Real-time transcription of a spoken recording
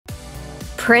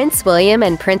Prince William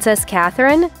and Princess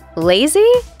Catherine?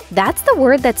 Lazy? That's the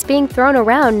word that's being thrown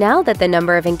around now that the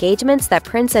number of engagements that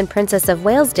Prince and Princess of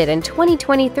Wales did in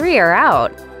 2023 are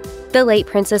out. The late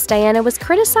Princess Diana was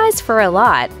criticized for a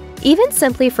lot, even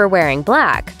simply for wearing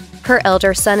black. Her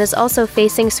elder son is also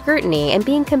facing scrutiny and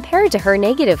being compared to her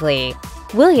negatively.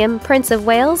 William, Prince of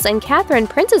Wales, and Catherine,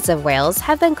 Princess of Wales,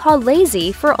 have been called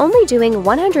lazy for only doing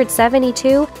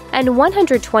 172 and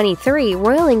 123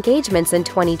 royal engagements in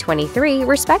 2023,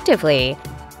 respectively.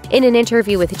 In an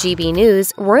interview with GB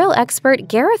News, royal expert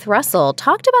Gareth Russell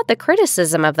talked about the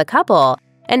criticism of the couple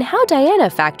and how Diana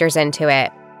factors into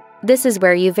it. This is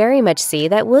where you very much see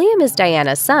that William is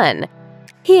Diana's son.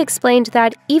 He explained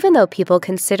that even though people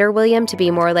consider William to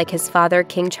be more like his father,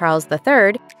 King Charles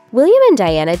III, William and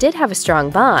Diana did have a strong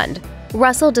bond.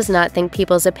 Russell does not think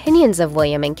people's opinions of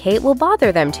William and Kate will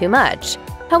bother them too much.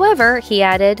 However, he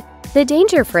added, the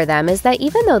danger for them is that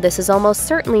even though this is almost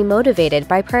certainly motivated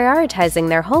by prioritizing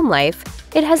their home life,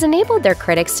 it has enabled their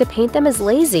critics to paint them as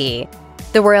lazy.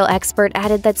 The royal expert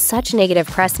added that such negative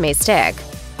press may stick.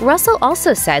 Russell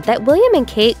also said that William and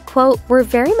Kate, quote, were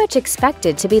very much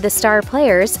expected to be the star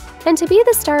players and to be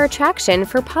the star attraction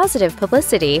for positive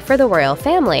publicity for the royal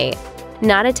family.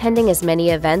 Not attending as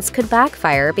many events could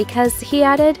backfire because, he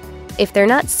added, if they're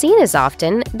not seen as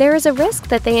often, there is a risk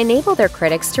that they enable their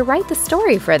critics to write the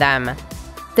story for them.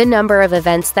 The number of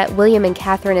events that William and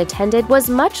Catherine attended was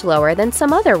much lower than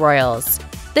some other royals.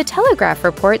 The Telegraph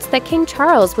reports that King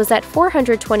Charles was at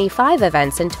 425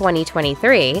 events in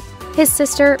 2023. His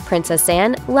sister, Princess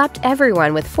Anne, lapped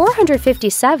everyone with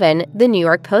 457, the New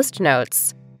York Post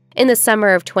notes. In the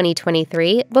summer of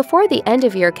 2023, before the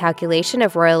end-of-year calculation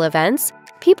of royal events,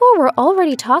 people were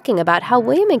already talking about how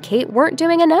William and Kate weren't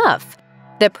doing enough.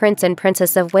 The Prince and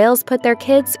Princess of Wales put their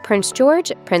kids, Prince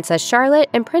George, Princess Charlotte,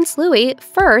 and Prince Louis,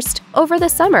 first over the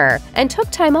summer and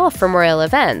took time off from royal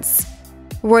events.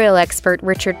 Royal expert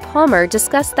Richard Palmer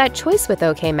discussed that choice with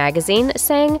OK Magazine,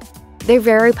 saying, they're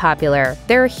very popular,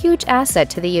 they're a huge asset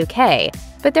to the UK,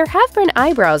 but there have been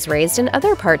eyebrows raised in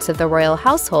other parts of the royal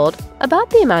household about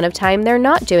the amount of time they're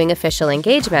not doing official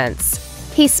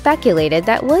engagements. He speculated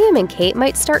that William and Kate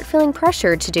might start feeling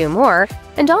pressured to do more,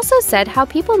 and also said how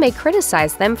people may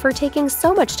criticize them for taking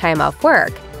so much time off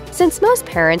work, since most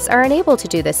parents are unable to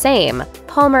do the same.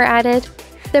 Palmer added,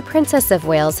 the Princess of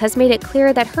Wales has made it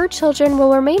clear that her children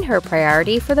will remain her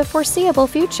priority for the foreseeable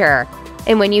future.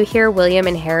 And when you hear William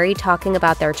and Harry talking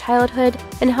about their childhood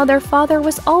and how their father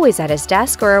was always at his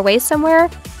desk or away somewhere,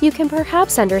 you can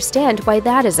perhaps understand why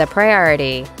that is a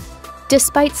priority.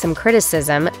 Despite some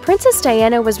criticism, Princess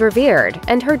Diana was revered,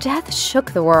 and her death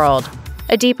shook the world.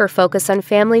 A deeper focus on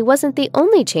family wasn't the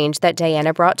only change that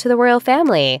Diana brought to the royal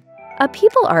family. A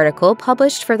People article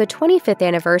published for the 25th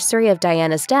anniversary of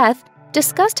Diana's death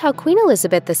discussed how Queen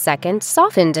Elizabeth II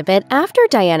softened a bit after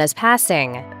Diana's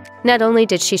passing. Not only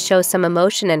did she show some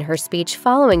emotion in her speech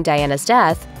following Diana's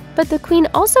death, but the Queen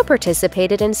also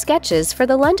participated in sketches for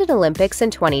the London Olympics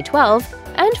in 2012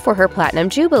 and for her Platinum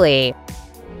Jubilee.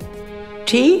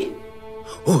 Tea?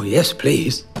 Oh, yes,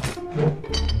 please.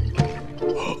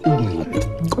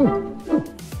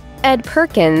 Ed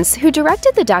Perkins, who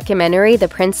directed the documentary The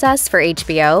Princess for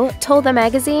HBO, told the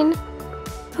magazine,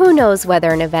 who knows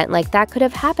whether an event like that could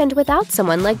have happened without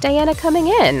someone like Diana coming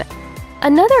in?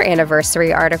 Another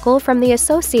anniversary article from the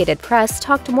Associated Press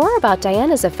talked more about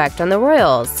Diana's effect on the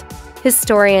royals.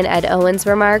 Historian Ed Owens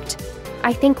remarked,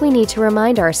 I think we need to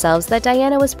remind ourselves that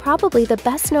Diana was probably the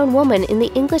best-known woman in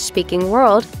the English-speaking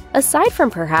world, aside from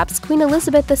perhaps Queen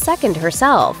Elizabeth II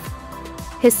herself.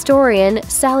 Historian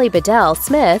Sally Bedell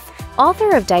Smith,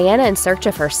 author of Diana in Search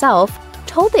of Herself,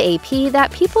 told the AP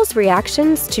that people's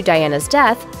reactions to Diana's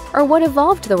death are what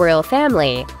evolved the royal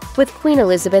family, with Queen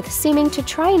Elizabeth seeming to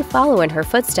try and follow in her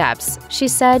footsteps. She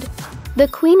said, the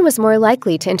Queen was more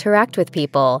likely to interact with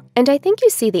people, and I think you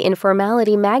see the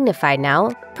informality magnified now,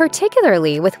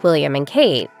 particularly with William and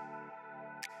Kate.